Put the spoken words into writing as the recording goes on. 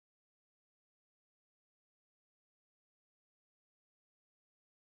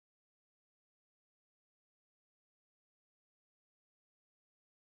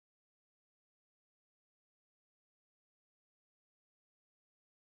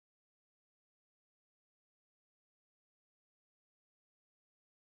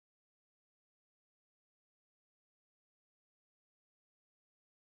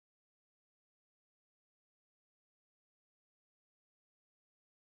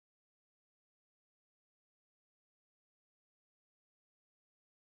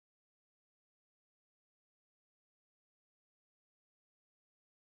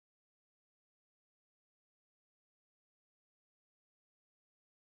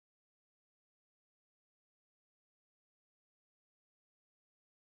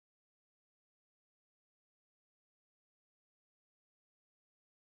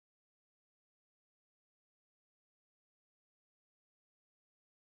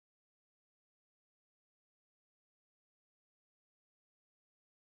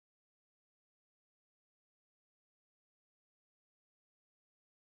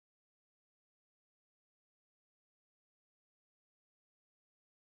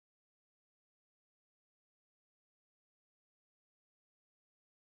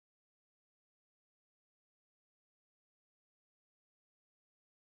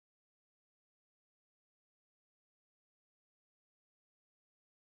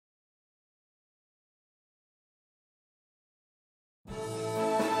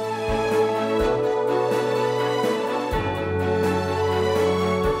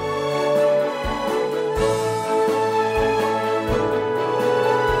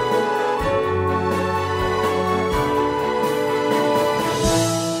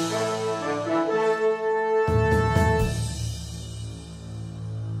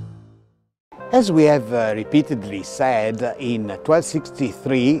As we have repeatedly said, in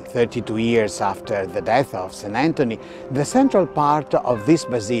 1263, 32 years after the death of St. Anthony, the central part of this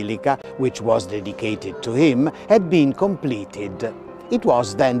basilica, which was dedicated to him, had been completed. It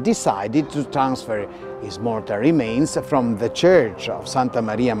was then decided to transfer his mortal remains from the church of Santa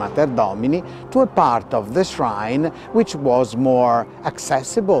Maria Mater Domini to a part of the shrine which was more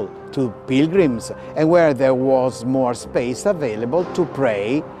accessible to pilgrims and where there was more space available to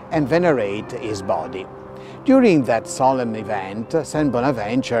pray and venerate his body. During that solemn event, St.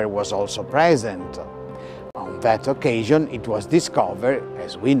 Bonaventure was also present. On that occasion, it was discovered,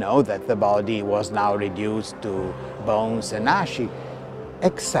 as we know, that the body was now reduced to bones and ashes,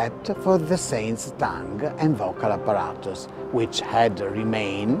 except for the saint's tongue and vocal apparatus, which had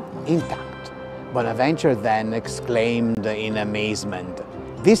remained intact. Bonaventure then exclaimed in amazement,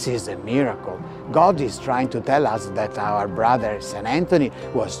 "This is a miracle. God is trying to tell us that our brother St. Anthony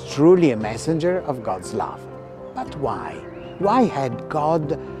was truly a messenger of God's love." But why? Why had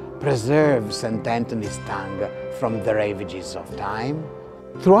God preserved St. Anthony's tongue from the ravages of time?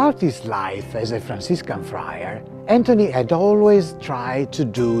 Throughout his life as a Franciscan friar, Anthony had always tried to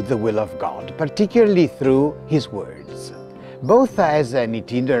do the will of God, particularly through his words. Both as an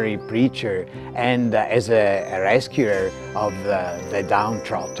itinerary preacher and as a rescuer of the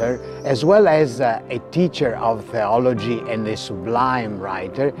downtrodden, as well as a teacher of theology and a sublime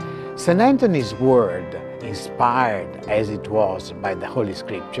writer, St. Anthony's word, inspired as it was by the Holy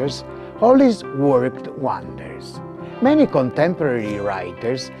Scriptures, always worked wonders. Many contemporary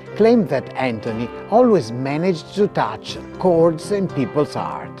writers claim that Anthony always managed to touch chords in people's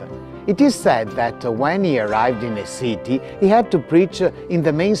heart. It is said that when he arrived in a city, he had to preach in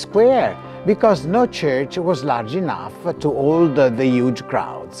the main square because no church was large enough to hold the huge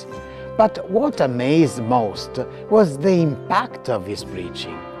crowds. But what amazed most was the impact of his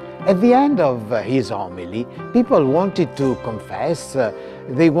preaching. At the end of his homily, people wanted to confess,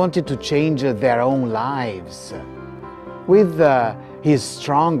 they wanted to change their own lives. With his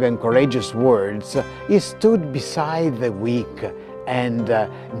strong and courageous words, he stood beside the weak and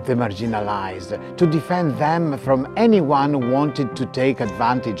the marginalized to defend them from anyone who wanted to take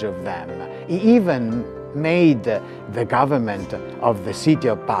advantage of them. He even made the government of the city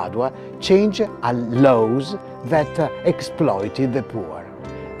of Padua change laws that exploited the poor.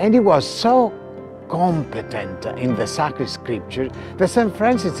 And he was so competent in the sacred scripture that St.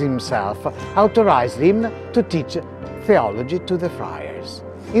 Francis himself authorized him to teach theology to the friars.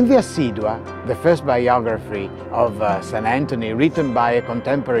 In the Assidua, the first biography of St. Anthony written by a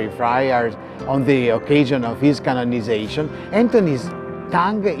contemporary friar on the occasion of his canonization, Anthony's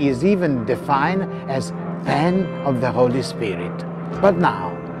tongue is even defined as pen of the Holy Spirit. But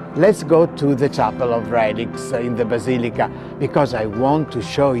now, let's go to the Chapel of Relics in the Basilica because I want to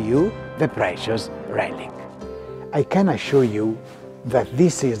show you the precious relic. I can assure you that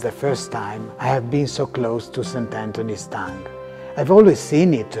this is the first time I have been so close to St. Anthony's tongue. I've always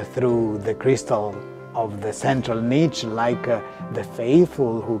seen it through the crystal of the central niche, like the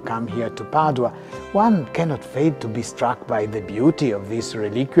faithful who come here to Padua. One cannot fail to be struck by the beauty of this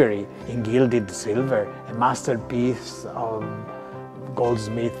reliquary in gilded silver, a masterpiece of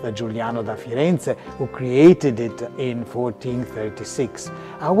goldsmith Giuliano da Firenze, who created it in 1436.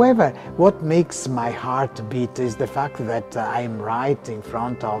 However, what makes my heart beat is the fact that I am right in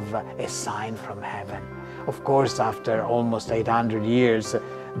front of a sign from heaven. Of course, after almost 800 years,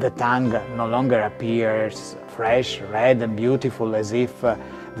 the tongue no longer appears fresh, red and beautiful as if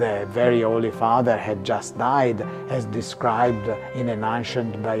the very Holy Father had just died, as described in an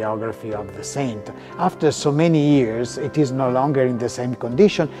ancient biography of the saint. After so many years, it is no longer in the same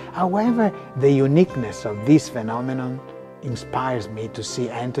condition. However, the uniqueness of this phenomenon inspires me to see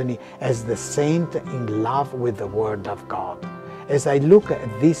Anthony as the saint in love with the Word of God. As I look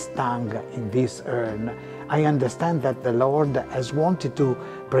at this tongue in this urn, I understand that the Lord has wanted to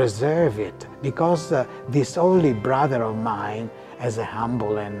preserve it because this holy brother of mine, as a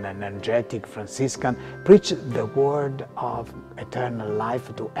humble and energetic Franciscan, preached the word of eternal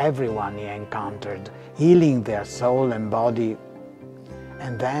life to everyone he encountered, healing their soul and body.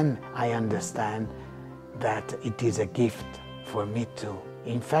 And then I understand that it is a gift for me too.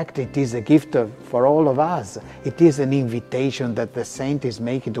 In fact, it is a gift for all of us. It is an invitation that the saint is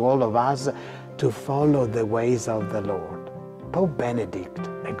making to all of us to follow the ways of the Lord. Pope Benedict,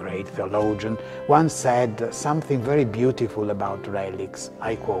 a great theologian, once said something very beautiful about relics.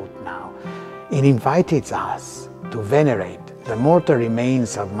 I quote now. It invited us to venerate the mortal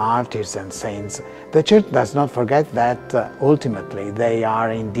remains of martyrs and saints. The Church does not forget that ultimately they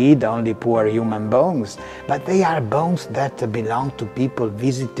are indeed only poor human bones, but they are bones that belong to people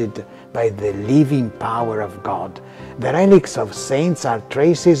visited by the living power of God. The relics of saints are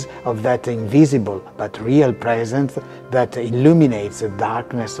traces of that invisible but real presence that illuminates the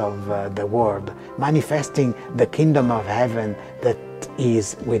darkness of the world, manifesting the kingdom of heaven that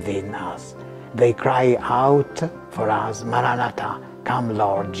is within us. They cry out for us, Maranatha, come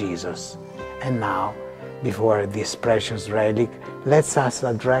Lord Jesus. And now, before this precious relic, let us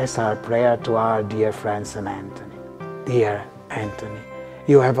address our prayer to our dear friend St. Anthony. Dear Anthony,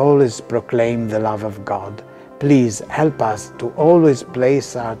 you have always proclaimed the love of God. Please help us to always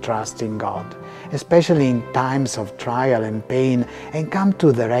place our trust in God, especially in times of trial and pain, and come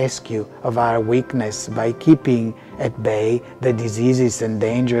to the rescue of our weakness by keeping at bay the diseases and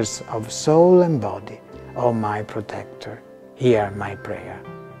dangers of soul and body. O my protector, hear my prayer.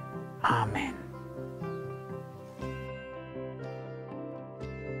 Amen.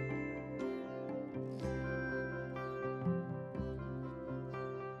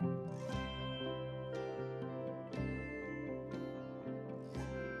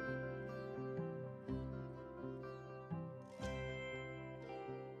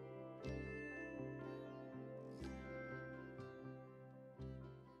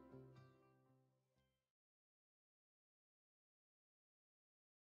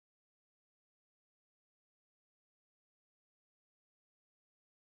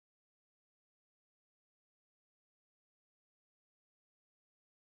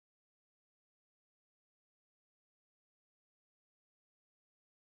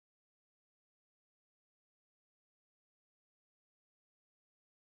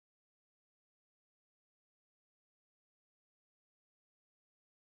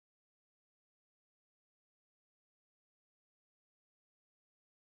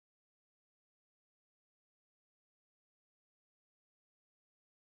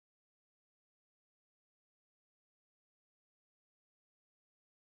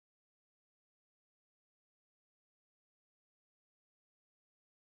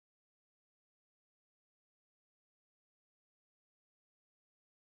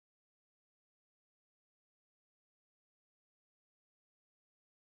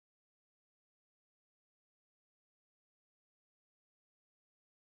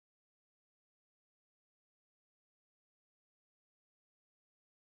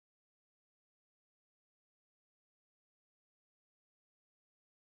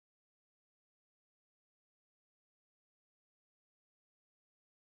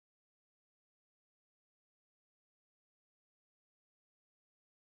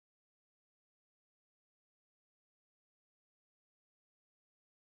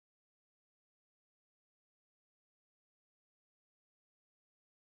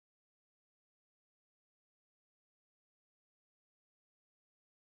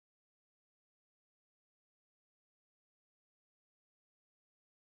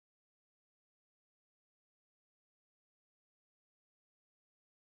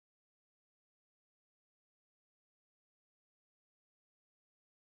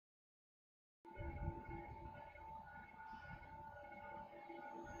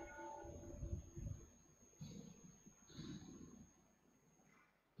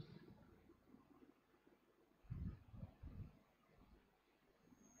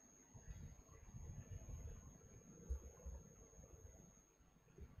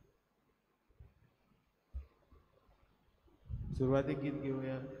 सुरुवाती गीत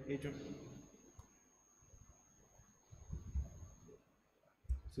घेऊया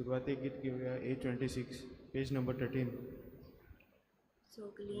सुरुवाती गीत घेऊया A26 page number 13.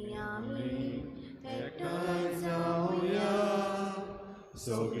 सगळी आमी एकठांय जाऊया,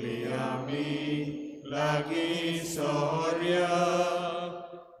 सगळी आमी लागीं सोरया,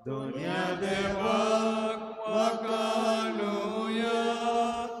 दोनया देवाक वखाणुया,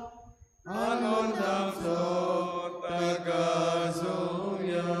 आनंदाचो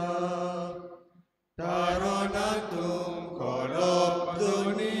गाजोवया. तारोनातूं खोलप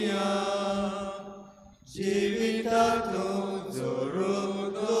दुनिया, जिवितातूं जोरूं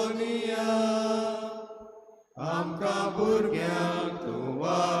दुनिया, आमकां भुरग्यांक तूं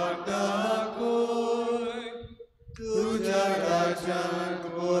वाटाकूय, तुज्या राज्यांत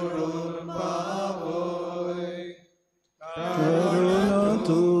व्हरून पावय.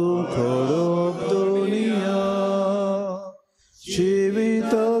 तारोनातूं खोलप दुनिया,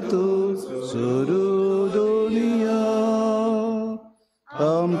 जिवितातूं जोरूं दुनिया,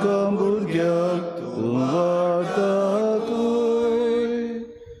 आमकां भुरग्यांक तूं वाटाकूय,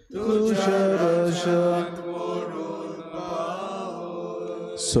 तुज्या राज्यांत व्हरून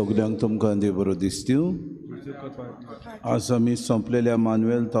पावय. सगल्यांक तुमकां देव बरो दीस दिवं. आज आमी सोंपलेल्या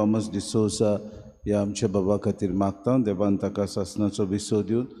मानुएल थॉमस डिसोसा ह्या आमच्या बाबा खातीर मागता. देवान ताका सासणाचो विसव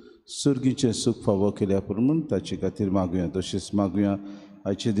दिवन सुर्गीचें सुख फावो केल्या प्रमाण ताचे खातीर मागुया. तशेंच मागुया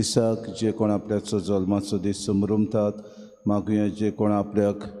आयचे दिसाक जे कोण आपल्याचो जल्माचो दीस समरुमतात, मागुया जे कोण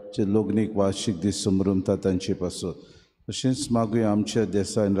आपल्याक जे लग्नीक वार्षिक दीस समरुमतात तांचे पासत. तशेंच मागुया आमच्या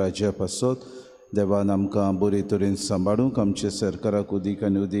देसा आनी राज्या पासत देवान आमकां बरे तरेन सांबाळूंक, आमच्या सरकाराक उदीक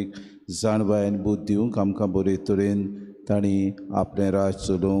आनी उदीक जाणवाय आनी बूद दिवंक, आमकां बरे तरेन तांणी आपलें राज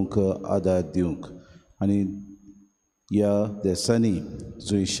चलोवंक आदार दिवंक. आनी ह्या देसांनी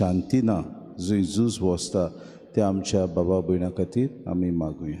जंय शांती ना, जंय झूज वसता, ते आमच्या बाबा भयणां खातीर आमी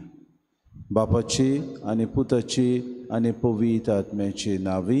मागुया. बापाची आनी पुताची आनी पवित्र आत्म्याची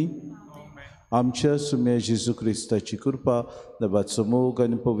नांवी. आमच्या सुम्या जेजू क्रिस्ताची कृपा, देवाचो मोग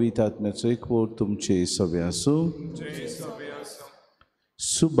आनी पवित्र आत्म्याचो एकवट तुमचे सगळे आसूं.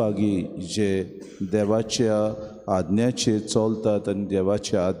 सुभागी जे देवाच्या आज्ञाचेर चलतात आनी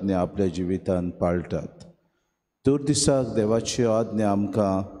देवाच्या आज्ञा आपल्या जिवितान पाळटात. दर दिसाक देवाची आज्ञा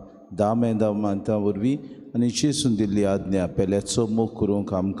आमकां दामांता वरवीं आनी जेसून दिल्ली आज्ञा पेल्याचो मोग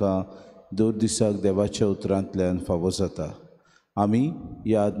करूंक आमकां दर दिसाक देवाच्या उतरांतल्यान फावो जाता. आमी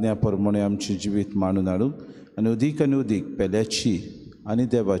ह्या आज्ञा प्रमाणे आमचें जिवीत मांडून हाडूंक आनी उदीक पेल्याची आनी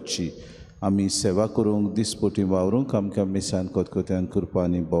देवाची आमी सेवा करूंक दिसपोटी वावरूंक आमकां मिसान कोतकोत्यान कृपा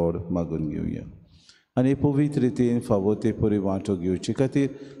आनी बोड मागून घेवया. आनी पवित्र रितीन फावो ते परी वांटो घेवचे खातीर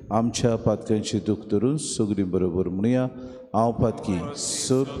आमच्या पातकांची दूख धरून सगळीं बरोबर म्हणुया. हांव पातकी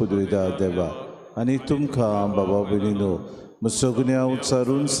सर पुदविदा देवा आनी तुमकां बाबा भयणीनो सगळ्यां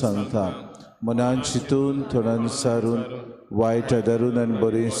उचारून सांगता, मनान चिंतून तोंडान विचारून वायट आदारून आनी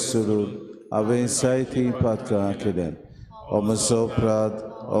बरें सोडून हांवें जायतीं पातकां केल्यान. हो म्हजो अपराध,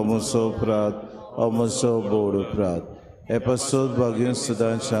 हो म्हजो अपराध, हो म्हजो बोड अपराध. हे पासत भाग्यून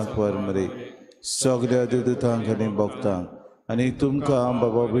सदांच वर मरे सगळ्या देवदूतांक आनी भक्तांक आनी तुमकां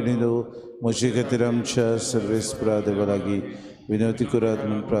बाबा भयणीनो म्हजे खातीर आमच्या सर्वेस्परा देवा लागीं विनवती करात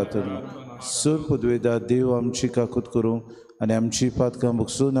म्हूण प्रार्थना. सर पदवेदा देव आमची काकूत करूं आनी आमची पातकां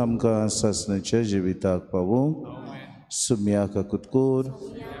भोगसून आमकां सासणाच्या जिविताक पावूंक. सुम्या काकूत कोर,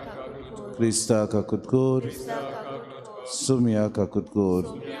 क्रिस्ता काकूत कोर, सुम्या काकूत कोर.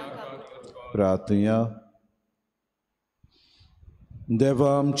 प्रार्थया.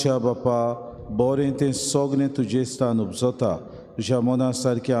 देवा आमच्या बापा, बरें तें सगळें तुजें स्थान उपजता. तुज्या मना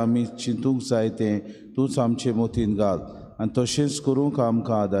सारकें आमी चिंतूंक जाय तें तूंच आमचे मोतीन घाल आनी तशेंच करूंक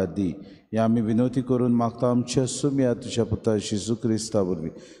आमकां आदार दी. हें आमी विनवती करून मागता आमच्या सुम्या तुज्या पुता जेजू क्रिस्ता वरवीं.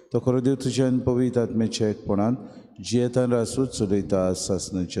 तो खरो देव तुज्या पवित्र आत्म्याच्या एकपणान जियेतान रासूच चलयता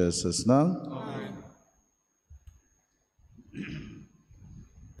सासणाच्या ससनांक.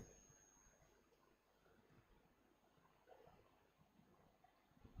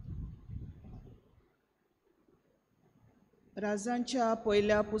 राजांच्या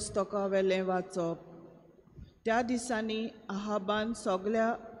पयल्या पुस्तका वेलें वाचप. त्या दिसांनी आहाबान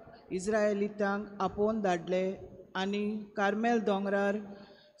सगळ्या इस्रायलितांक आपोवन धाडले आनी कार्मेल दोंगरार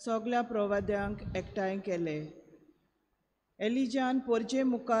सगळ्या प्रवाद्यांक एकठांय केले. एलिजान पोरचे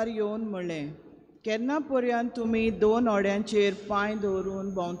मुखार येवन म्हणलें, केन्ना पर्यंत तुमी 2 ओड्यांचेर पांय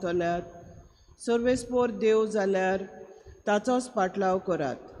दवरून भोंवतल्यात? सर्वेस्पोर देव जाल्यार ताचोच पाटलाव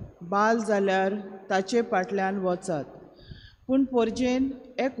करात, बाल जाल्यार ताचे फाटल्यान वचात. पूण पोरजेन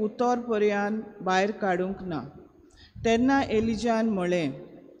एक उतर पर्यंत भायर काडूंक ना. तेन्ना एलिजान म्हळें,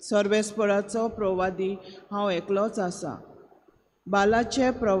 सर्वेस्पराचो प्रवादी हांव एकलोच आसा,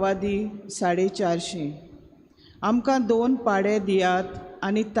 बालाचे प्रवादी 450. आमकां 2 पाडे दियात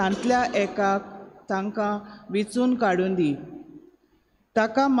आनी तांतल्या एकाक तांकां विचून काडून दी.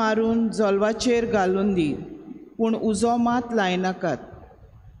 ताका मारून जल्वाचेर घालून दी, पूण उजो मात लायनाकात.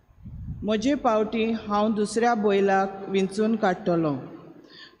 म्हजे पावटी हांव दुसऱ्या बैलाक विंचून काडटलों,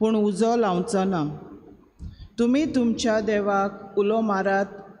 पूण उजो लावचो ना. तुमी तुमच्या देवाक उलो मारात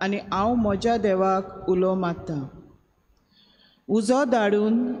आनी हांव म्हज्या देवाक उलो मारतां. उजो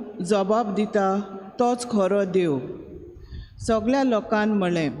धाडून जबाब दिता तोच खरो देव. सगळ्या लोकांन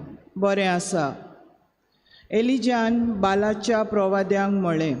म्हळें, बरें आसा. एलिजान बालाच्या प्रवाद्यांक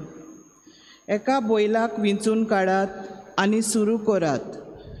म्हळें, एका बैलाक विंचून काडात आनी सुरू करात,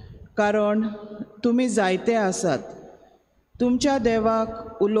 कारण तुमी जायते आसात. तुमच्या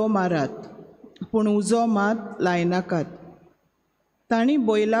देवाक उलो मारात, पूण उजो मात लायनाकात. तांणी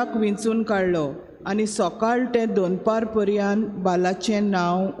बैलाक विंचून काडलो आनी सकाळ ते दनपार पर्यंत बालाचें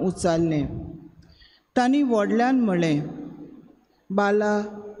नांव उचारलें. तांणी व्हडल्यान म्हळें, बाला,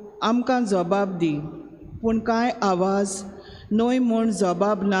 आमकां जबाब दी. पूण कांय आवाज न्हय म्हूण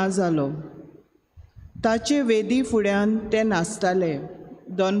जबाब ना जालो. ताचे वेदी फुड्यान ते नाचताले.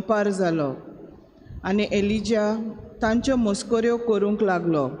 दनपार जालो आनी एलिजा तांच्यो मस्कऱ्यो करूंक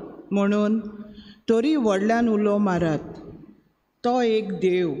लागलो, म्हणून तरी व्हडल्यान उलो मारात. तो एक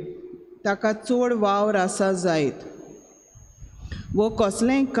देव, ताका चड वावर आसा जायत, वो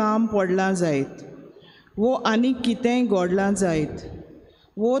कसलेंय काम पडलां जायत, वो आनी कितेंय घडलां जायत,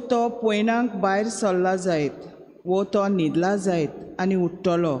 वो तो पयनाक भायर सरला जायत, वो तो न्हिदला जायत आनी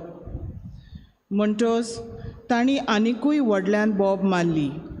उठ्ठलो. म्हणटोच तांणी आनिकूय व्हडल्यान बोब मारली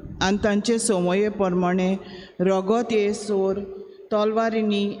आनी तांचे संवये प्रमाणे रगत येसोर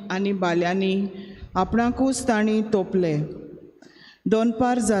तलवारींनी आनी भाल्यांनी आपणाकूच तांणी तोपले.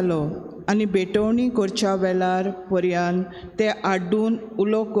 दोनपार जालो आनी भेटवणी करच्या वेळार पर्यान ते आड्डून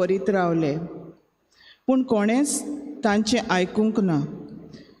उलो करीत रावले, पूण कोणेंच तांचें आयकूंक ना,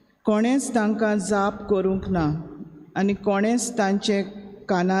 कोणेंच तांकां जाप करूंक ना आनी कोणेंच तांचे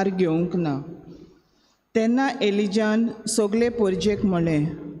कानार घेवंक ना. तेन्ना एलिजान सगले परजेक म्हणलें,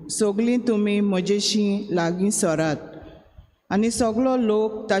 सगलीं तुमी म्हजेशी लागीं सरात. आनी सगलो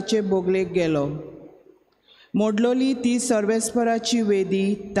लोक ताचे बोगलेक गेलो. मोडलोली ती सर्वेस्पराची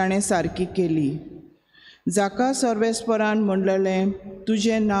वेदी ताणें सारकी केली. जाका सर्वेस्परान म्हणलेलें,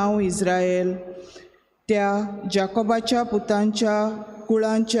 तुजें नांव इस्रायल, त्या जाकोबाच्या पुतांच्या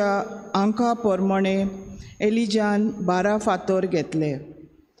कुळांच्या आंका प्रमाणे एलिजान 12 फातर घेतले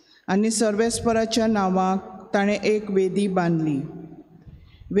आनी सर्वेस्पराच्या नांवाक ताणें एक वेदी बांदली.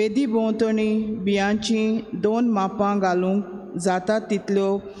 वेदी भोंवतणी बियांची 2 मापां घालूंक जाता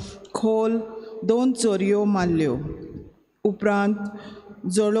तितल्यो खोल 2 चोरयो मारल्यो. उपरांत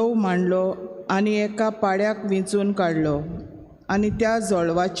जळोव मांडलो आनी एका पाड्याक विंचून काडलो आनी त्या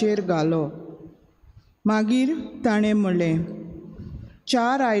जळवाचेर घालो. मागीर ताणें म्हणलें,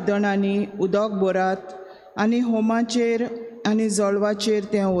 4 आयदनांनी उदक भरात आनी होमाचेर आनी जळवाचेर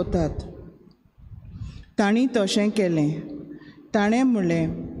तें ओतात. तांणी तशें केलें. ताणें म्हणलें,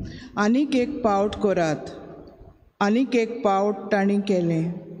 आनीक एक पावट करात. आनीक एक पावट तांणी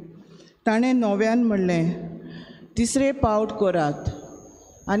केलें. ताणें नव्यान म्हणलें, 3रे पावट करात.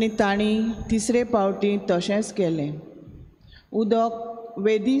 आनी तांणी 3रे पावटी तशेंच केलें. उदक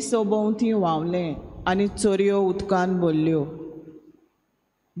वेदी सोबोवती व्हांवलें आनी चोरयो उदकान भरल्यो.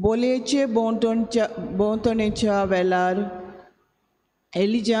 बोलयेचे भोंवतणेच्या वेळार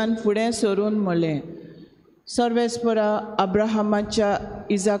एलिजान फुडें सरून म्हणलें, सर्वेस्परा अब्राहमाच्या,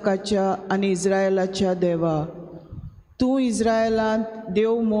 इजाकाच्या आनी इस्रायलाच्या देवा, तूं इस्रायलांत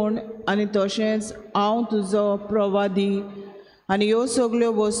देव म्हूण आनी तशेंच हांव तुजो प्रवादी आनी ह्यो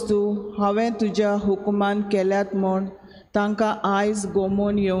सगल्यो वस्तू हांवें तुज्या हुकुमान केल्यात म्हूण तांकां आयज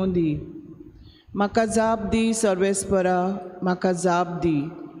गोमून येवं दी. म्हाका जाप दी सर्वेस्परा, म्हाका जाप दी.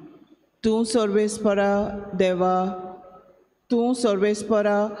 तूं सर्वेस्परा देवा, तूं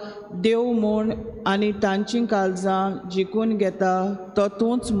सर्वेस्परा देव म्हूण आनी तांचीं काळजां जिखून घेता तो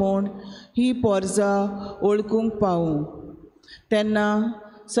तूंच म्हूण ही पोरजां ओळखूंक पावूं. तेन्ना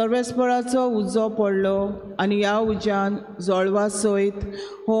सर्वेस्पराचो उजो पडलो आनी ह्या उज्यान जळवा सयत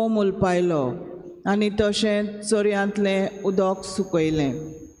होम उलपायलो आनी तशेंच चोरयांतलें उदक सुकयलें.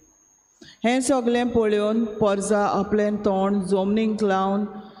 हें सगलें पळोवन पोरजां आपलें तोंड जमनीक लावन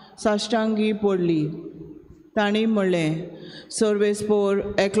साश्टांगी पडली. तांणी म्हणलें, सर्वेस्पोर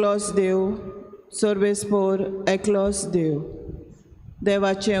एकलोच देव, सर्वेस्पोर एकलोच देव.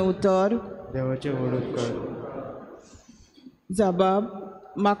 देवाचें उतर, देवाचे व्हड उपकार. जबाब,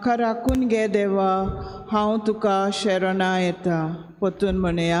 म्हाका राखून घे देवा, हांव तुका शरणा येता. परतून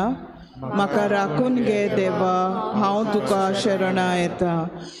म्हणया, म्हाका राखून घे देवा, हांव तुका शरणा येता.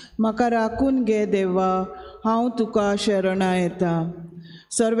 म्हाका राखून घे देवा, हांव तुका शरणा येता.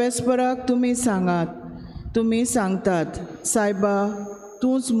 सर्वेस्पराक तुमी सांगात, तुमी सांगतात, सायबा,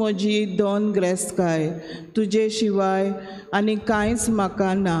 तूंच म्हजी दोन ग्रेस्तकाय, तुजे शिवाय आनी कांयच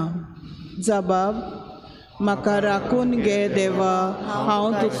म्हाका ना. जबाब, म्हाका राखून घे देवा,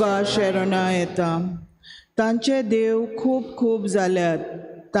 हांव तुका शरणा येता. तांचे देव खूब खूब जाल्यात,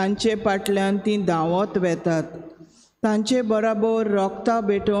 तांचे फाटल्यान तीं धांवत वेतात. तांचे बराबर रोगता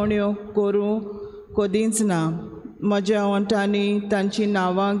भेटवण्यो करूं कदींच ना. म्हज्या वंटांनी तांची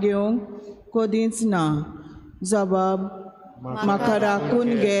नांवां घेवंक कदींच ना. जबाब, म्हाका राखून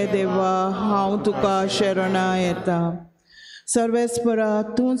घे देवा, हांव तुका शरणा येता. सर्वेस्परा,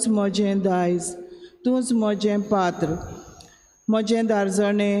 तूंच म्हजें दायज, तूंच म्हजें पात्र, म्हजें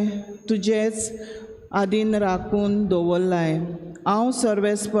दारजणें तुजेच आदीन राखून दवरलाय. हांव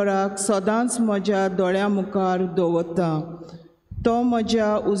सर्वेस्पराक सदांच म्हज्या दोळ्या मुखार दवरतां. तो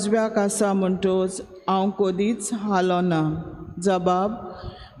म्हज्या उजव्याक आसा म्हणटच हांव कदींच हालोना. जबाब,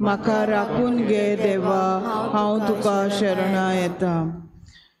 म्हाका राखून घे देवा, हांव तुका शरणा येता.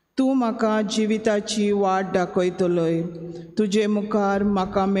 तूं म्हाका जिविताची वाट दाखयतलोय. तुजे मुखार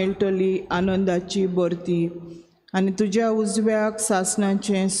म्हाका मेळटली आनंदाची भरती आनी तुज्या उजव्याक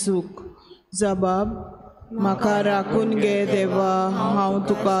सासणाचें सूख. जबाब, म्हाका राखून घे देवा, हांव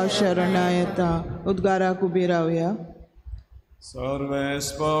तुका शरणा येता. उद्गाराक उबी रावया. Sorves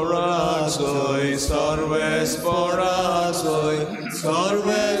porazoi, sorves porazoi,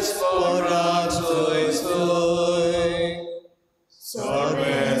 sorves porazoi, soi.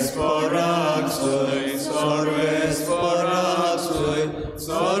 Sorves porazoi, sorves porazoi,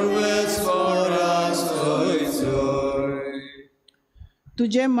 sorves porazoi, soi.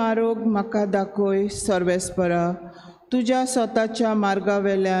 तुझे मार्ग म्हाका दाखय सर्वेस्परा, तुज्या स्वताच्या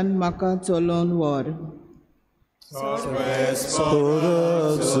मार्गावेल्यान म्हाका चलोवन व्हर. Sorves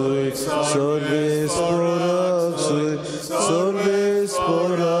Poraxoi, sorves poraxoi, sorves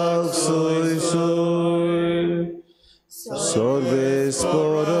poraxoi, soi. Sorves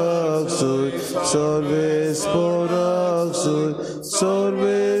poraxoi, sorves poraxoi,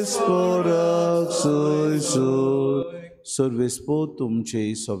 sorves poraxoi, soi. Sorves po तुमचे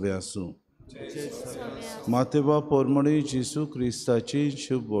सवे आसूं. मातेवा पोरमणी जेसू क्रिस्ताची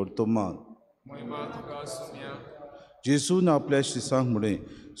शुभ वर्तमान. जेसून आपल्या शिसांक म्हणे,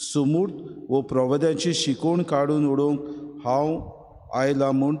 सुमूर्त वो प्रवाद्यांची शिकोवण काडून उडोवंक हांव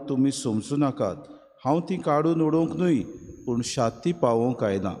आयलां म्हूण तुमी समजूं नाकात. हांव ती काडून उडोवंक न्हय, पूण शाती पावोवंक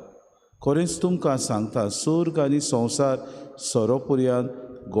आयलां. खरेंच तुमकां सांगता, स्वर्ग आनी संवसार सोरोपर्यंत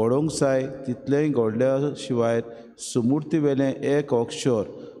घडोवंक जाय तितलेंय घडल्या शिवाय सुमूर्तीवेलें एक अक्षर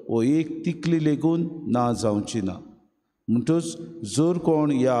वो एक तिकली लेगून ना जावची ना. म्हणटूच जर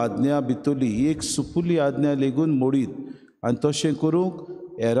कोण ह्या आज्ञा भितरली एक सुपुली आज्ञा लेगून मोडीत आनी तशें करूंक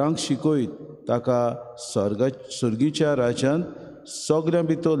हेरांक शिकयत, ताका सर्गीच्या राज्यांत सगळ्यां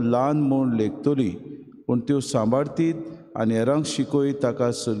भितर ल्हान म्हूण लेखतली. पूण त्यो सांबाळटीत आनी हेरांक शिकयत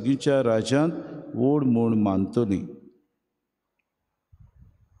ताका सर्गीच्या राज्यांत व्हड म्हूण मानतली.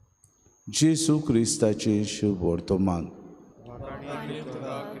 जेसू क्रिस्ताचे शुभ वर्तमान.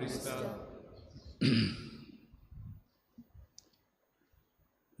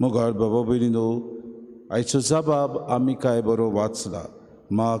 मोगाळ बाबा भयणीनो, आयचो जबाब आमी काय बरो वाचला.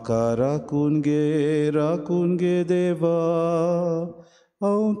 म्हाका राखून घे देवा,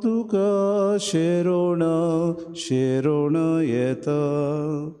 हांव तुका शेरोण येता.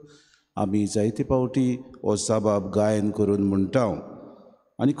 आमी जायते पावटी हो जबाब गायन करून म्हणटा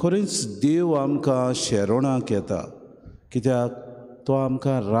आनी खरेंच देव आमकां शेरोणाक येता, कित्याक तो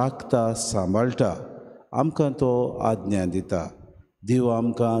आमकां राखता, सांबाळटा, आमकां तो आज्ञा दिता. देव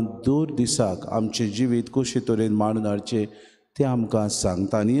आमकां दर दिसाक आमचें जिवीत कशे तरेन मांडून हाडचें तें आमकां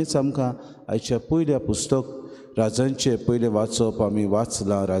सांगता. आनी हेंच आमकां आयच्या पयल्या पुस्तक राजांचें पयलें वाचप आमी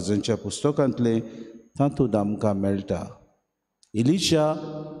वाचलां. राजांच्या पुस्तकांतलें तातूंत आमकां मेळटा एलिशा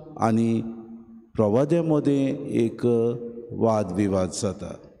आनी प्रवाद्या मदें एक वाद विवाद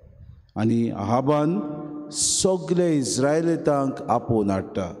जाता आनी आहाबान सगळे इस्रायलितांक आपोवन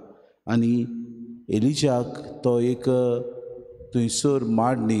हाडटा आनी एलिशाक तो एक थंयसर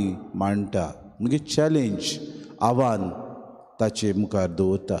मांडणी मांडटा, म्हणजे चॅलेंज, आव्हान ताचे मुखार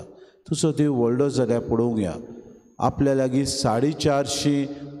दवरता. तुजो देव व्हडलो जाल्यार पळोवंक या. आपल्या लागीं 450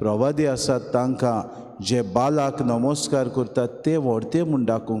 प्रवादी आसात, तांकां जे बालाक नमस्कार करतात ते व्हडते म्हूण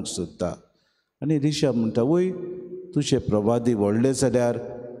दाखोवंक सोदता. आनी एलिशा म्हणटा, वय तुजे प्रवादी व्हडले जाल्यार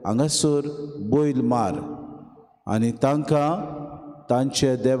हांगासर बैल मार आनी तांकां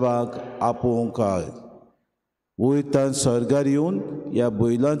तांचे देवाक आपोवंक आय. वयतान स्वर्गार येवन ह्या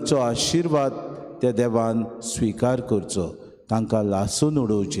बैलांचो आशिर्वाद त्या देवान स्विकार करचो, तांकां लासून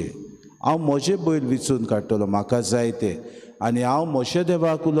उडोवचें. हांव म्हजे बैल विचून काडटलो, म्हाका जाय ते, आनी हांव म्हज्या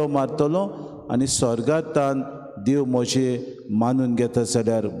देवाक उलो मारतलो आनी स्वर्गांतान देव म्हजे मानून घेता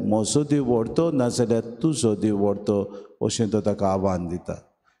जाल्यार म्हजो देव व्हरतो, नाजाल्यार तुजो देव व्हरतो, अशें तो ताका आव्हान दिता.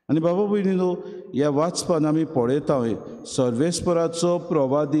 आनी बाबा भयणीनो, ह्या वाचपान आमी पळयता सर्वेस्पराचो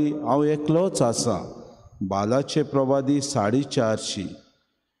प्रवादी हांव एकलोच आसां, बालाचे प्रवादी 450.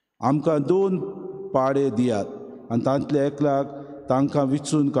 आमकां 2 पाडे दियात आनी तांतले एकल्याक तांकां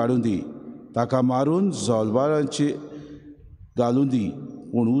विचून काडून दी, ताका मारून जोलवारांची घालून दी,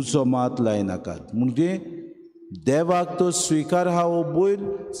 पूण उजो मात लायनाकात. म्हणजे देवाक तो स्विकार आहा हो बैल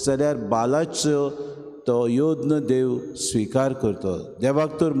जाल्यार बालाचो तो योद्न देव स्विकार करतो.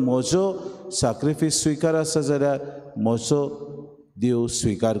 देवाक तर म्हजो सॅक्रिफीस स्विकार आसा जाल्यार म्हजो देव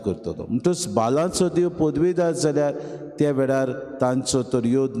स्विकार करतलो. म्हणटच बालांचो देव पदवीदार जाल्यार त्या वेळार तांचो तर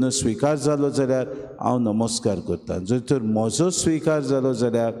योद्न स्विकार जालो जाल्यार हांव नमस्कार करता. जर तर म्हजो स्विकार जालो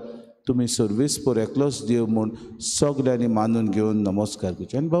जाल्यार तुमी सर्वेस्पर एकलोच देव म्हूण सगल्यांनी मानून घेवन नमस्कार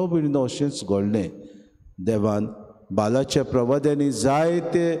करचे. आनी भाऊ भयणीनो, अशेंच घडलें. देवान बालाच्या प्रवाद्यांनी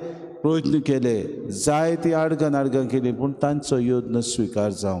जायते प्रयत्न केले, जायती आडगां केली, पूण तांचो योद्न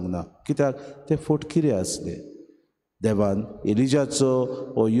स्विकार जावंक ना. कित्याक ते फटकिरे आसले. देवान एलिजाचो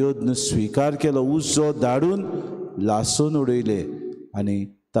हो योद्न स्विकार केलो, उजो धाडून लासून उडयले आनी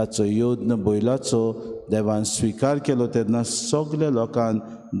ताचो योद्न बैलाचो देवान स्विकार केलो तेन्ना सगल्या लोकांन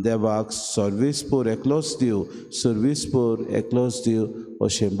देवाक सर्वेस्पोर एकलोच दिव, सर्वेस्पोर एकलोच दिव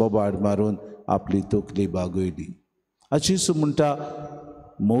अशें बोबाड मारून आपली तकली बागयली. आजीसू म्हणटा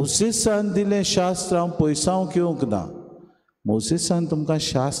मोसेसान दिलें शास्त्र हांव पयसांव घेवंक ना. मोसेसान तुमकां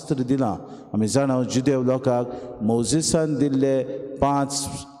शास्त्र दिलां. आमी जाणा जुदेव लोकांक मोसेसान दिल्ले 5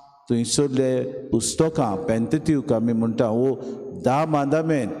 थंयसरले पुस्तकां पेंटेट्यूक आमी म्हणटा वो 10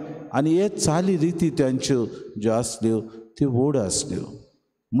 मांदामेंट आनी हे चाली रिती त्यांच्यो ज्यो आसल्यो त्यो व्हड आसल्यो.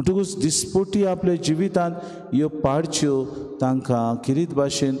 म्हणटकूच दिसपोटी आपल्या जिवितांत ह्यो पाळच्यो तांकां किरीत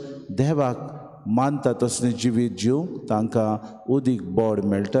भाशेन देवाक मानता तसलें जिवीत जिवंक तांकां उदीक बोड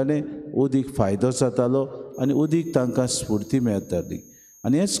मेळटालें, उदीक फायदो जातालो आनी उदीक तांकां स्फूर्ती मेळटाली.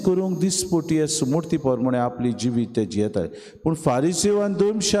 आनी हेंच करूंक दिसपोटी हे सुमूर्ती प्रमाणे आपली जिवीत ते जियेताले. पूण फारिसेव आनी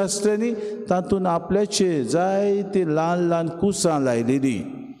धर्मशास्त्रांनी तातूंत आपल्याचे जायते ल्हान ल्हान कुसां लायलेलीं.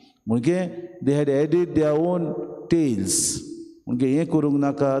 म्हणजे they had aided their own tales. म्हणजे हें करूंक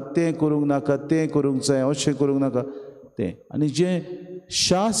नाका, तें करूंक नाका, तें करूंक जाय, अशें करूंक नाका तें. आनी जें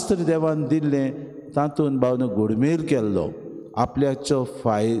शास्त्र देवान दिल्लें तातूंत भावनो घोडमेल केल्लो, आपल्याचो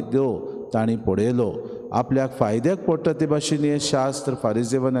फायदो तांणी पळयलो, आपल्याक फायद्याक पडटा ते भाशेन हें शास्त्र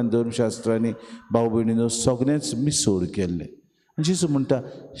फारिसेवान आनी धर्मशास्त्रांनी भाव भयणीनो सगळेंच मिसोड केल्लें. जेजू म्हणटा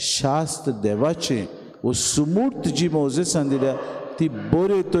शास्त्र देवाचें वो सुमूर्त जी मोजेसान दिल्या ती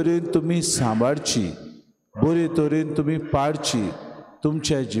बरे तरेन तुमी सांबाळची, बरे तरेन तुमी पाळची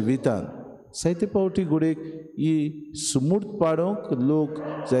तुमच्या जिवितांत. जायते पावटी घोडेक ही सुमूर्त पाडूंक लोक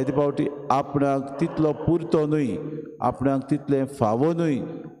जायते पावटी आपणाक तितलो पुरतो न्हय, आपणाक तितलें फावो न्हय,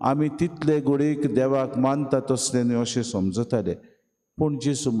 आमी तितले घोडेक देवाक मानता तसलें न्हय अशें समजताले. पूण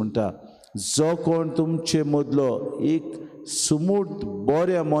जेजू म्हणटा जो कोण तुमचे मदलो एक सुमूर्त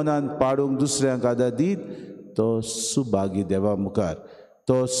बऱ्या मनान पाडूंक दुसऱ्यांक आदार दीत तो सुभागी देवा मुखार,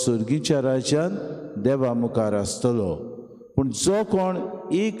 तो सुर्गीच्या राज्यान देवा मुखार आसतलो. पूण जो कोण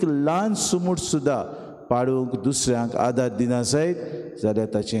एक ल्हान सुमूट सुद्दां पाडूंक दुसऱ्यांक आदार दिना जायत जाल्यार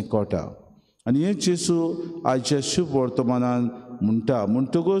ताचें कोटा. आनी हें जेजू आयच्या शुभ वर्तमानान म्हणटा.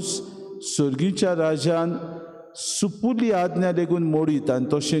 म्हणटकूच सुर्गीच्या राज्यान सुपुली आज्ञा लेगून मोडीत आनी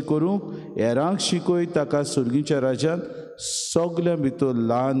तशें करूंक हेरांक शिकयत ताका सुर्गीच्या राज्यान सगल्या भितर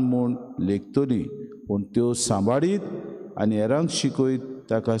ल्हान म्हूण लेखतली. पूण त्यो सांबाळीत आनी हेरांक शिकयत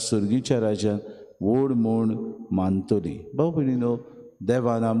ताका सुर्गीच्या राज्यान व्हड म्हूण मानतली. भाव भयणीनो,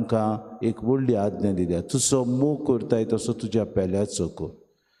 देवान आमकां एक व्हडली आज्ञा दिल्या. तुजो मोग करताय तसो तुज्या पेल्याचो कर.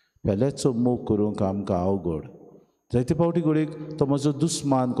 पेल्याचो मोग करूंक आमकां अवघड. जायते फावटी घडये तो म्हजो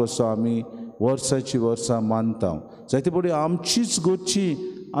दुस्मान कसो आमी वर्साची वर्सां मानता. जायते फावटी आमचीच घरची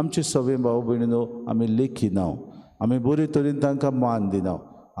आमचे सगळे भाव भयणीनो आमी लेखिना, आमी बरे तरेन तांकां मान दिना.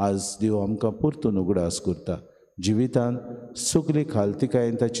 आज देव आमकां परतून उगडास करता. जिवितान सगळी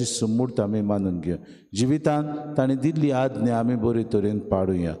खालतिकायेन ताची सुमूर्त आमी मानून घेवया. जिवितान ताणें दिल्ली आज्ञा आमी बरे तरेन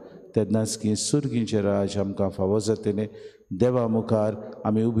पाडुया. तेन्नाच की सुर्गीचें राज आमकां फावो जातलें. देवा मुखार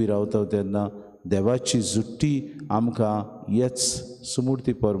आमी उबी रावता तेन्ना देवाची जुट्टी आमकां हेच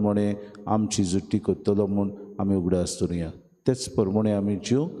सुमूर्ती प्रमाणे आमची जुट्टी करतलो म्हूण आमी उगडास धरुया. तेच प्रमाणे आमी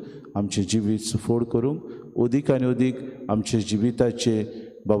जिवंक आमचें जिवीत सुफोड करूंक अदीक आनी अदीक आमच्या जिविताचे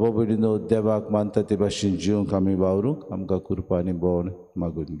बाबा भयणीनो देवाक मानता ते भाशेन जिवंक आमी वावरूंक आमकां कृपा आनी बोण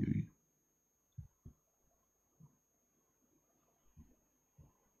मागून घेवया.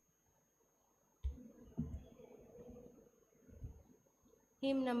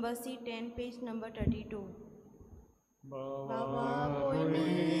 Hymn number C10, page number 32.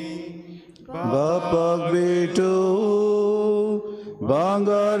 बापाक भेटू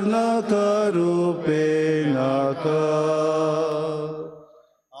भांगर नाका रुपे नाका,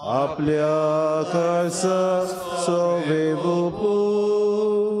 आपल्या खर्चा सोवे बोपू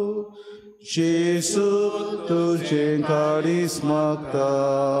जेसू तुझे काळीस मागता.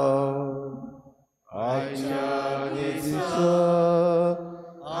 आजच्या दिसा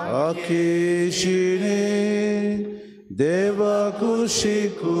आखिशिणे देवा खुशी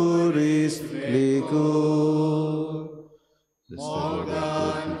कुरीस लेकू.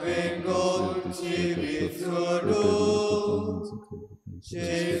 मोगान वेंगोन जिवीत सोडू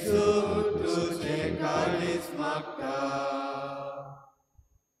जेजू तुझे काळीज मागता.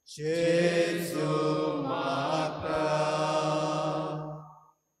 जेजू मागता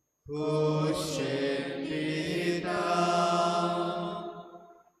खुशेन दिता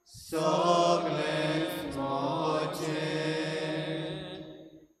सगळें मोचे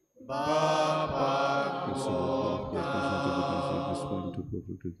बापाक मोगता.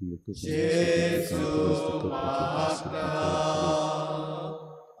 Gesù Mater,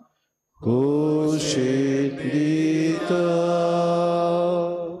 Cuscindita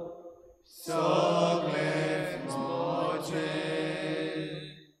Sogles Moce,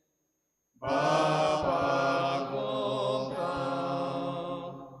 Baba Konkani.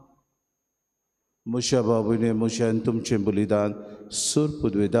 मुशा बाबूने मुशान तुमचे बलिदान सूर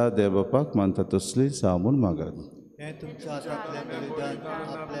पुदवेदा देवपाक मानता तसले जामून मागात हे तुमच्या हातातले बलिदान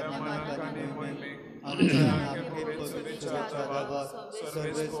आपल्या मनात आणि नेहमी आमच्या नामके पवित्र आत्म्यावर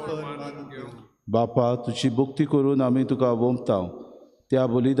सर्वेस्पर मानून घेऊ. बापा तुझी भक्ती करून आमी तुका वोमताव त्या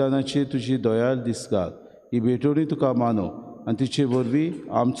बलिदानाची तुजी दयाल दिसगात ही भेटोवणी तुका मानो आनी तिचे वरवीं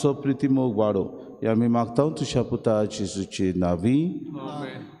आमचो प्रितीमोग वाडो हे आमी मागताव तुज्या पुता जेजूची नावी.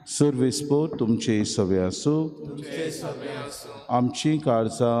 सर्वेस्पोर तुमचे सवे आसूं, आमची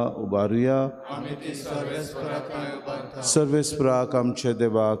काळजां उबारुया, सर्वेस्पराक आमच्या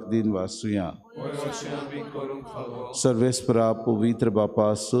देवाक दिन वाचुया. सर्वेस्परा पवित्र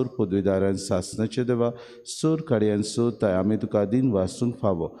बापा सूर पदवीदारान सासणाचे देवा सूर काडयांचो ताय आमी तुका दिन वाचूंक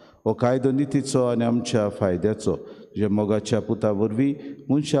फावो हो कायदो नितीचो आनी आमच्या फायद्याचो जे मोगाच्या पुता वरवीं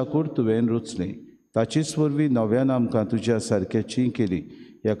मनशाकूड तुवें रुचलें ताचीच वरवीं नव्यान आमकां तुज्या सारक्याची केली.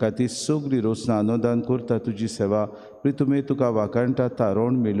 ह्या खातीर सगळीं रोसनां अनुदान करता तुजी सेवा तुमी तुका वाकाणटा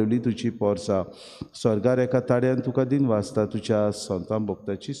तारोण मेलुली तुजी पोरसां स्वर्गार एका ताड्यान तुका दिन वाचता तुज्या संतां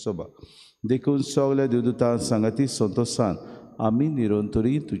भक्ताची सोबा देखून सगल्या देवदूतां सांगाती संतोसान आमी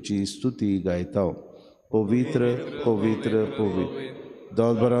निरंतरी तुजी स्तुती गायता. पवित्र पवित्र पवित्र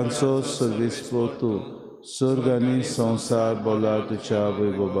दोलबरांचो सर्वेस्पो तूं सर्ग आनी संवसार बोला तुज्या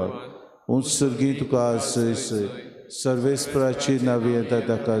वैभवान उत्सर्गी तुका सय सय सर्वेस्पराची नावी येता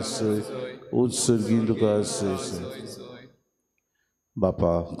ताका सय उत्सर्गी तुका सय सय.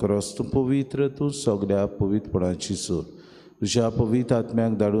 बापा खरोच तूं पवित्र तूं सगळ्या पवित्रपणाची सोर तुज्या पवित्र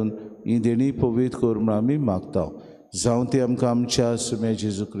आत्म्याक धाडून ही देणी पवित्र कर म्हूण आमी मागता जावं ती आमकां आमच्या सुम्या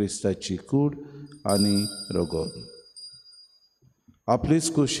जेजू क्रिस्ताची कूड आनी रगत.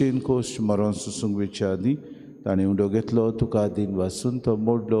 आपलीच खोशेन खोश मरोन सुसूंक विचारली ताणें उंडो घेतलो तुका दिन वाचून तो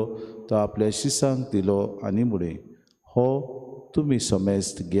मोडलो तो आपल्या शिसांक दिलो आनी मुडे हो तुमी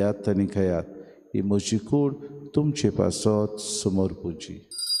समेस्त घेयात आनी खायात ही म्हजी कूड तुमचे पासत समोर पुजी.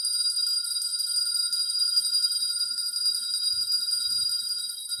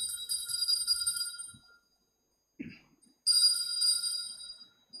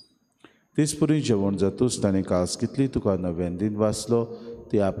 दिसपुरी जेवण जातूच ताणें कास कितली तुका नव्यान दिन वाचलो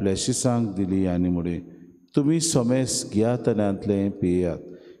ती आपल्या शिसांक दिली आनी मुडे तुमी समेस्त घेयात आनी आंतलें पियेयात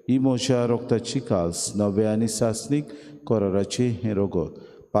ही म्हज्या रोगताची कास नव्या आनी सासणीक कोराराची हें रगत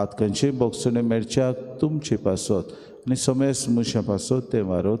पातकांचे बोगसणे मेळच्याक तुमचे पासत आनी समेस्त म्हज्या पासत तें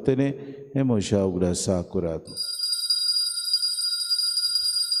वारवतलें हें म्हज्या उगडासा करात.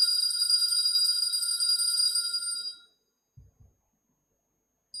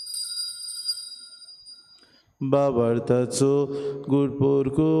 बाबार्थाचो गुडपोर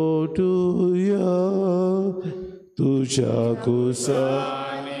कोटुया तुझ्या कुसा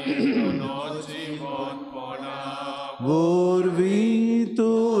वरवीं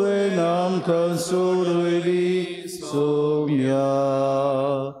तुवें आमकां सोडली सोम्या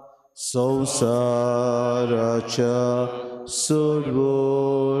संवसाराच्या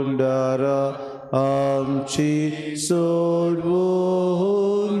सोडवोंडारा आमची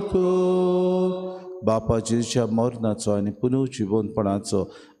सोडवण कर. बापा जेजूच्या मरणाचो आनी पुनव जिवनपणाचो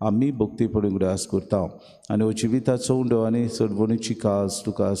आमी भक्तीपणी उडास करता आनी हो जिविताचो उंडो आनी सोडवणीची कास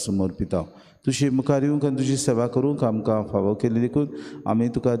तुका समर्पिता. तुजी मुखार येवंक आनी तुजी सेवा करूंक आमकां फावो केली देखून आमी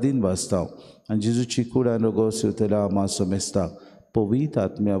तुका दिन वाचता आनी जेजूची कूड आनी रगत शिवतला आमा समेस्ता पवित्र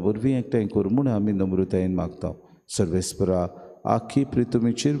आत्म्या वरवीं एकठांय कर म्हूण आमी नम्रतायेन मागता. सर्वेस्परा आख्खी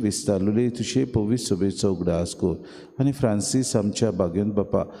प्रितुमेचेर विस्तारलेली तुजे पवित्र सभेचो उगडास कर आनी फ्रांसीस आमच्या बागेंत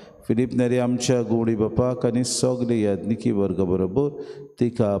बापा फिलीप नेरे आमच्या गोडी बापाक आनी सगळे याज्ञिकी वर्गा बरोबर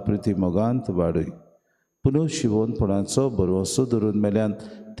तिका प्रितीमोगांत वाडय. पुनव शिवणपणाचो बरोसो धरून मेल्यान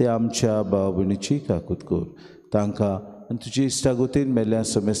ते आमच्या भाव भयणीची काकूत कर तांकां आनी तुजी इश्टागोतीन मेल्ल्या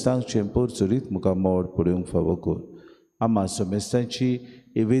समेस्तांक चेंपोर चुरीत मुखार मोड पडूंक फावो कर. आम्हा समेस्तांची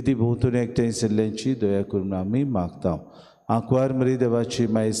इवेदी भोंवतणी एकठांय जाल्ल्यांची दया करून आमी मागता. आंकवार मरी देवाची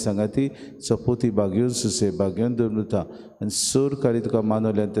माय सांगाती चपोती बागेवन सुसे बागेवन दवरता आनी सूर काळी तुका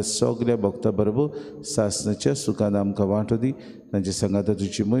मानवल्यान त्या सगळ्या भक्तां बरोबर सासणाच्या सुखान आमकां वांटो दी तांचे सांगाता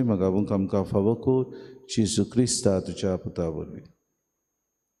तुजी मोय मागावूंक आमकां फावो कर जेजू क्रिस्ता तुज्या पुता वरवीं.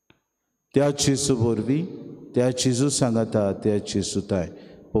 त्या जेजू वरवीं त्या जेजू सांगाता त्या जेजूताय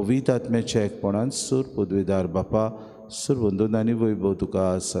पवित्र आत्म्याच्या एकपणान सूर पदवीदार बापा सूर वंदन आनी वैभव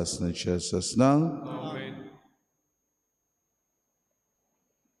तुका सासणाच्या सासणांक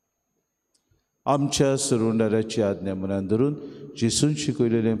आमच्या सुरुंडाराची आज्ञा मनात धरून जेसून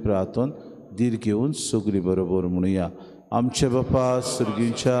शिकवलेलें प्रार्थन धीर घेवन सगळी बरोबर म्हणुया. आमचे बापा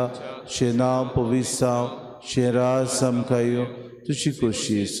सुर्गीच्या शेनाव पविसांव शेरा समकायो तुशी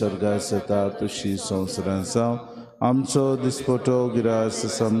खोशी स्वर्गात जाता तुशी संवसारांत जावं. आमचो दिसपटो गिरास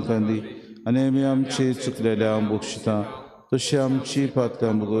समकांदी आनी आमी आमची चुकलेल्या बक्षितां तशी आमची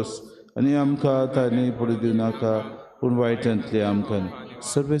पातकां बगोस आनी आमकां तांणी पडू दिवं नाका पूण वायटांतली आमकां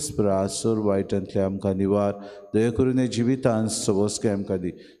सर्वेस प्रासूर वायटांतले आमकां निवार. दया करून हे जिवितांत सवस्के आमकां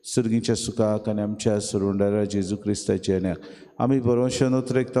दी. सुर्गीच्या सुखाक आनी आमच्या सुरुंडारा जेजू क्रिस्ताच्या येण्याक आमी बरोवशेन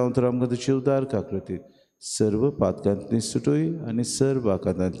उतरेकता उतर आमकां तुजी उदार काकृती सर्व पातकांतली सुटोय आनी सर्व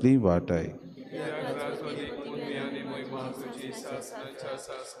आकांतांतली वाटाय.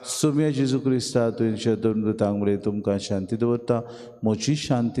 सुम्या जेजू क्रिस्ता तुमच्या दोन मृतांक तुमकां शांती दवरता. म्हजी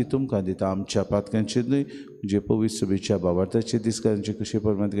शांती तुमकां दिता. आमच्या पातकांचेर न्हय जे पवित्र सभेच्या भावार्थाचे दिसकारांचे कशे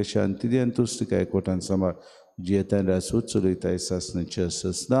परमात्म्याक शांती दी आनी तुज तिका एकवटान सांबाळ. जी येता रासवत चलयताय सासणेच्या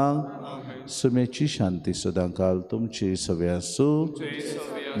ससनांक सुम्याची शांती सदांकाल तुमची सगळ्या आसूं.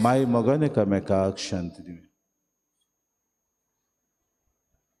 माय मोगान एकामेकाक शांती दिवं.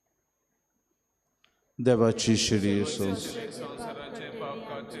 देवाची शिडी संवसाराचे पाप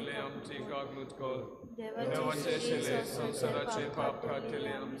काटिले आमची कागनूत कर. देवाचे शिले संवसाराचे पाप काटिले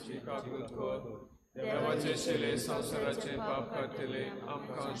आमची कागनूत कर. देवाचे शिले संवसाराचे पाप काटिले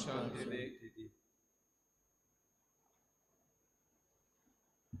आमकां शांती दी.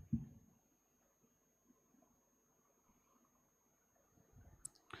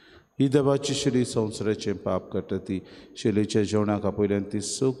 ही देवाची शिडी संवसाराचे पाप काडटा ती शिलेच्या जेवणाक आपयल्यान ती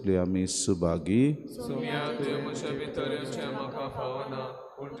सोगली आमी सुभागी. सुम्या तुवें म्हज्या भितर येवचें म्हाका फावना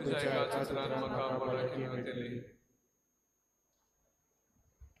पूण तुज्या एका चित्रान म्हाका बळकी मेळटली.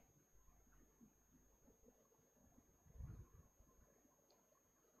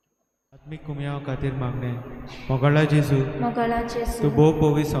 आत्मिक कुमया खातीर मागणें. मोगाळा जेजू तू तूं भोव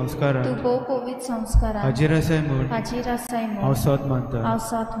पवित्र संस्कारान भोव पवित्र संस्कारान हाजीर आसाय म्हूण हांव सत मानता.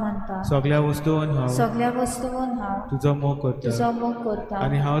 मानता. सगळ्या वस्तूंत हांव तुजो मोग करता मोग करता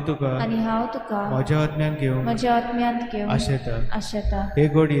आनी हांव तुका म्हज्या आत्म्यान घेवन आशेता. हे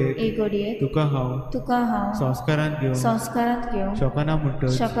घडयेक तुका हांव संस्कारांत घेवन शकना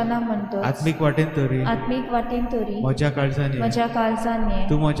म्हणटच आत्मीक वाटेन तरी म्हज्या काळजांनी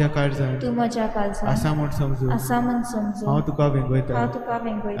तूं म्हज्या काळजांत आसा म्हूण समजून हांव तुका वेंगयता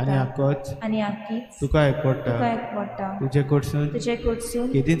आनी आख्खीच तुका एकवडटा. तुजे कडसून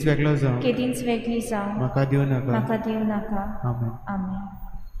केदींच वेगळो जावं म्हाका दिवं नाका. आमेन.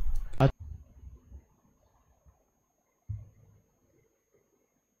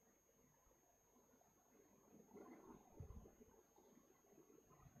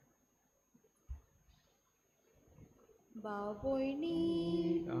 भाव भयणी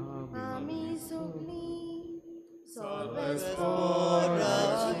आमी सगळीं सर्वेस्पराची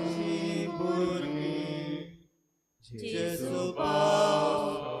भुरगीं जेजू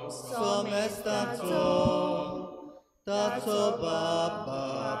भाव सोमेस्ताचो ताचो बाप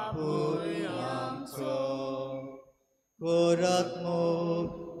बापूय आमचो कोरात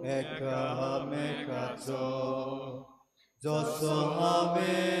मोग एकामेकाचो जसो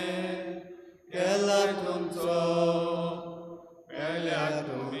हांवें केला तुमचो पेल्याक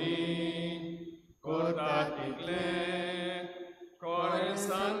तुमी कोरतात तितलें कोणें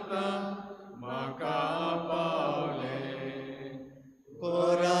सांगता म्हाका पावलें.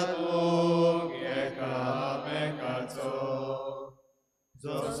 कोरात मोग एकामेकाचो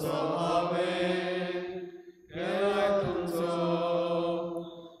जसो हांवें केला तुमचो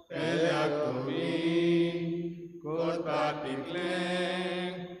पेल्याक तुमी कोरतात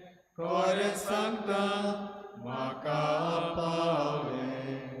तितलें कोणें सांगता म्हाका पावलें.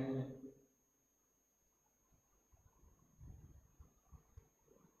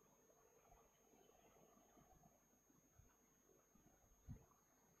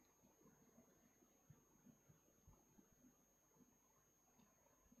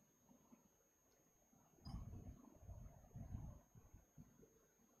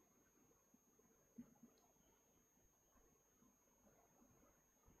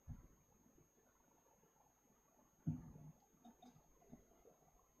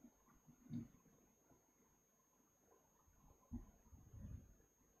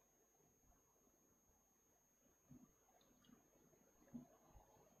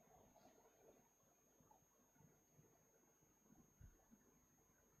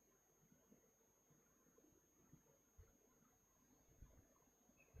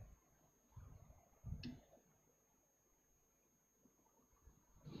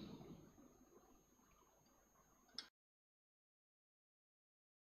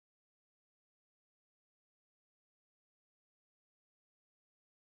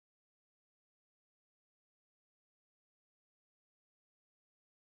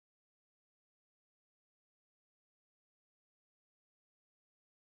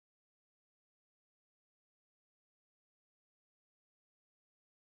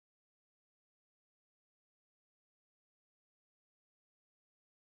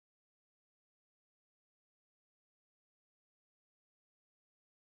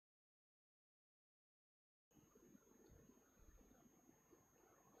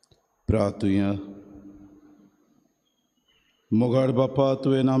 प्रार्थुया. मोगाळ बापा,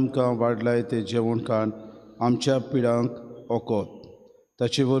 तुवें आमकां वाडलाय तें जेवण खाण आमच्या पिडांक ओकोत.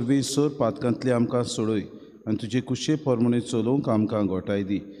 ताचे वरवीं सोर पातकांतली आमकां सोडूय आनी तुजे कुशे पोरमणे चलोवंक आमकां घोटाय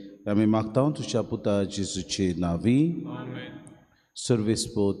दी. आमी मागता तुज्या पुता जेजूचे नांवी.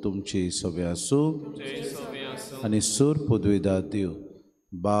 सर्वेस्पो तुमचे सवे आसूं आनी सोर पदवेदार देव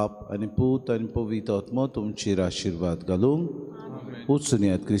बाप आनी पूत आनी पवित्र आत्मो तुमचेर आशिर्वाद घालूंक वचून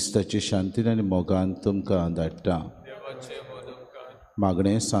येयात. क्रिस्ताचे शांतीन आनी मोगान तुमकां धाडटा.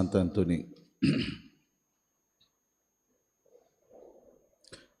 मागणें सांत अंतोनी.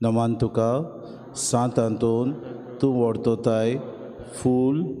 नमान तुका सांत अंतोन तूं वर्तताय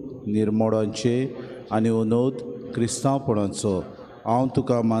फूल निर्मोळांचे आनी उनोद क्रिस्तांवपणाचो. हांव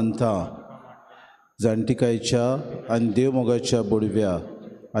तुका मानतां जाणटिकायेच्या आनी देवमोगाच्या बुडव्या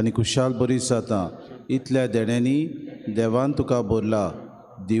आनी खुशाल बरी जाता इतल्या देण्यांनी देवान तुका भरला.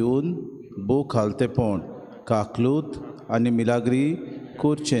 दिवन बूक हालतेपण काकलूत आनी मिलाग्री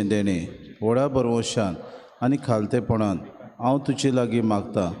करचें देणें व्हडा बरवशान आनी खालतेपणान हांव तुजे लागीं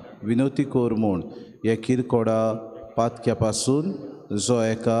मागतां. विनोती कोर म्हूण हे किरकोडा पातक्या पासून जो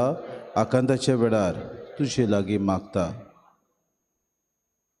एका आकांताच्या वेळार तुजे लागीं मागता.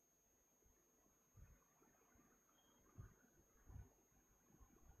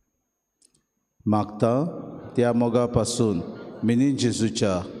 त्या मोगा पासून मिनी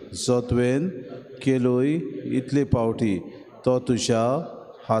जेजूच्या जो तुवें केलोय इतले पावटी तो तुज्या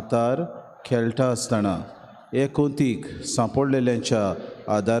हातार खेळटा आसतना एकोंतीक सांपडलेल्यांच्या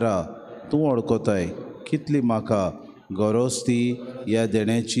आदारा तूं वळखताय. कितली म्हाका गरज ती ह्या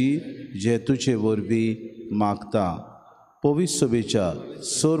देण्याची जे तुजे वरवीं मागता. पवित्र सभेच्या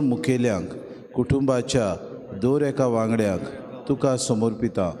सोर मुखेल्यांक कुटुंबाच्या दर एका वांगड्यांक तुका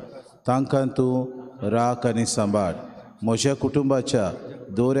समर्पिता. तांकां तूं राख आनी सांबाळ. म्हज्या कुटुंबाच्या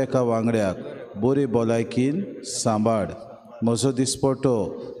दर एका वांगड्याक बरे भलायकीन सांबाळ. म्हजो दिसपट्टो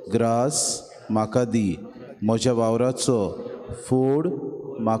ग्रास म्हाका दी. म्हज्या वावराचो फोड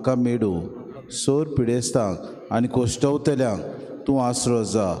म्हाका मेळू. सोर पिडेस्तांक आनी कोश्टवतल्यांक तूं आसरो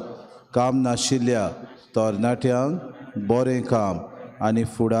जा. काम नाशिल्ल्या तरणाट्यांक बरें काम आनी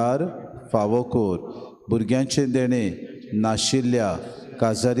फुडार फावो कोर. भुरग्यांचें देणें नाशिल्ल्या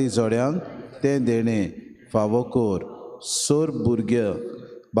काजारी जोड्यांक तें देणें फावो कोर. सोर भुरग्यां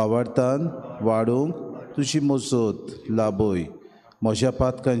भावार्थान वाडूंक तुजी मजत लाबय. म्हज्या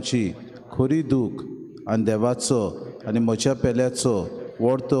पातकांची खरी दूख आनी देवाचो आनी म्हज्या पेल्याचो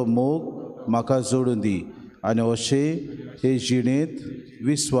व्हडतो मोग म्हाका जोडून दी. आनी अशें हे जिणेंत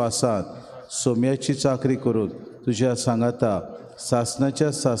विस्वासान सोम्याची चाकरी करून तुज्या सांगाता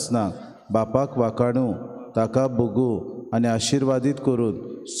सासणाच्या सासणाक बापाक वाखाणू ताका भोगू आनी आशिर्वादीत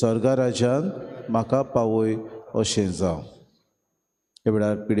करून स्वर्गा राज्यान म्हाका पावय अशें जावं. हे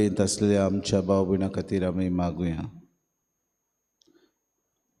वेळार पिडेंत आसलेल्या आमच्या भाव भयणां खातीर आमी मागुया.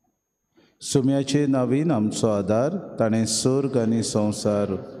 सुम्याचे नांवीन आमचो आदार ताणें स्वर्ग आनी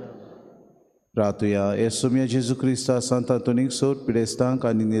संवसार. प्रार्थुया. हे सुम्या जेजू क्रिस्ता सांत अंतोनीक सोर पिडेस्तांक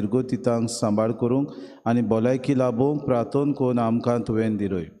आनी निर्गोतितांक सांबाळ करूंक आनी भलायकी लाबोवंक प्रार्थोन करून आमकां तुवें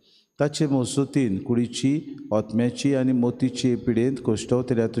दिलोय. ताचे मजतीन कुडीची ओतम्याची आनी मोतीची पिडेंत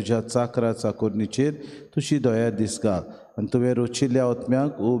कोश्टवतल्या तुज्या चाकरा चाकोरणीचेर तुजी दया दीस घाल आनी तुवें रचिल्ल्या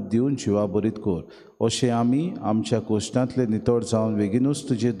ओतम्याक ऊब दिवन जिवा बरीत कोर. अशें आमी आमच्या कोश्टांतले नितळ जावन बेगीनूच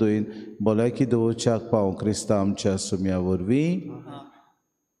तुजे दयेन भलायकी दवरच्याक पावूं क्रिस्ता आमच्या सुम्या वरवीं.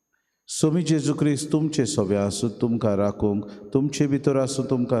 सोमी जेजू क्रिस्त तुमचे सोबे आसूं तुमकां राखूंक, तुमचे भितर आसूं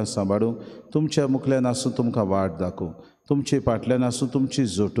तुमकां सांबाळूंक, तुमच्या मुखल्यान आसूं तुमकां वाट दाखोवंक, तुमचे फाटल्यान आसूं तुमची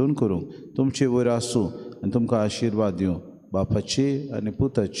जोटून करूंक, तुमचे वयर आसूं आनी तुमकां आशिर्वाद दिवं. बापाचे आनी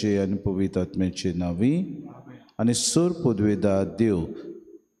पुताचे आनी पवित्र आत्म्याचे नांवी. आनी सोर पदवेदार देव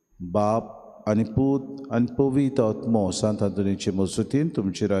बाप आनी पूत आनी पवित्र आत्मो सांत अंतोनीचे मजतीन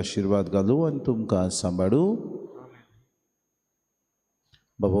तुमचेर आशिर्वाद घालूं आनी तुमकां सांबाळूं.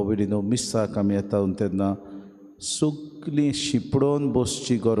 बाबा बिडीनो मिसाक आमी येता तेन्ना सगळीं शिपडोन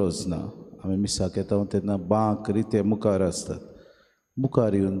बसची गरज ना. आमी मिसाक येता तेन्ना बांक रिते मुखार आसतात.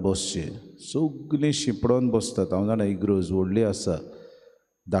 मुखार येवन बसचें. सगळीं शिपडोन बसतात. हांव जाणा इग्रोज व्हडली आसा.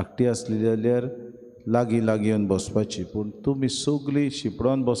 धाकटी आसली जाल्यार लागीं लागीं येवन बसपाची. पूण तुमी सगळीं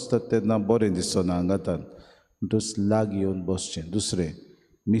शिपडोन बसतात तेन्ना बरें दिसना हांगातान. म्हणटच लागीं येवन बसचें. दुसरें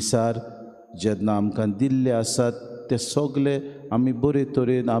मिसार जेन्ना आमकां दिल्ले आसात ते सगळे आमी बरे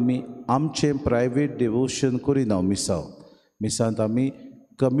तरेन आमी आमचें प्रायवेट डिवोशन करिना. मिसांत आमी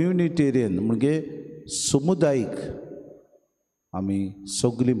कम्युनिटेरियन म्हणजे समुदायीक आमी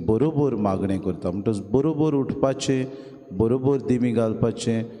सगळीं बरोबर मागणें करता. म्हणटच बरोबर उठपाचें, बरोबर दिमी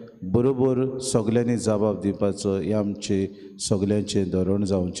घालपाचें बरोबर सगल्यांनी जबाब दिवपाचो हें आमचे सगल्यांचें धोरण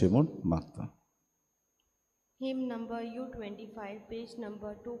जावचें म्हूण मागता. Hymn number U25, page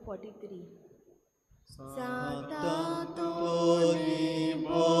number 243. Santa Toni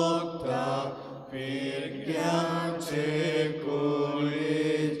Mokta Virgyanche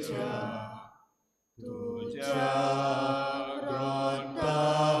Kulicha Tuja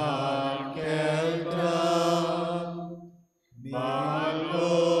Grantar Kelta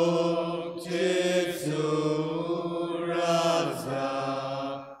Malok Jesu Raza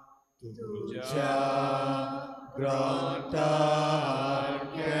Tuja Grantar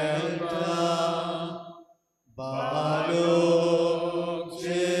Kelta Balok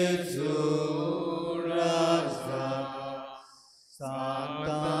Jesu Raza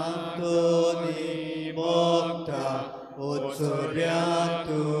Sant'Antoni Mokta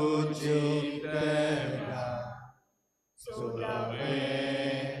Otsoriatu Jitera Solave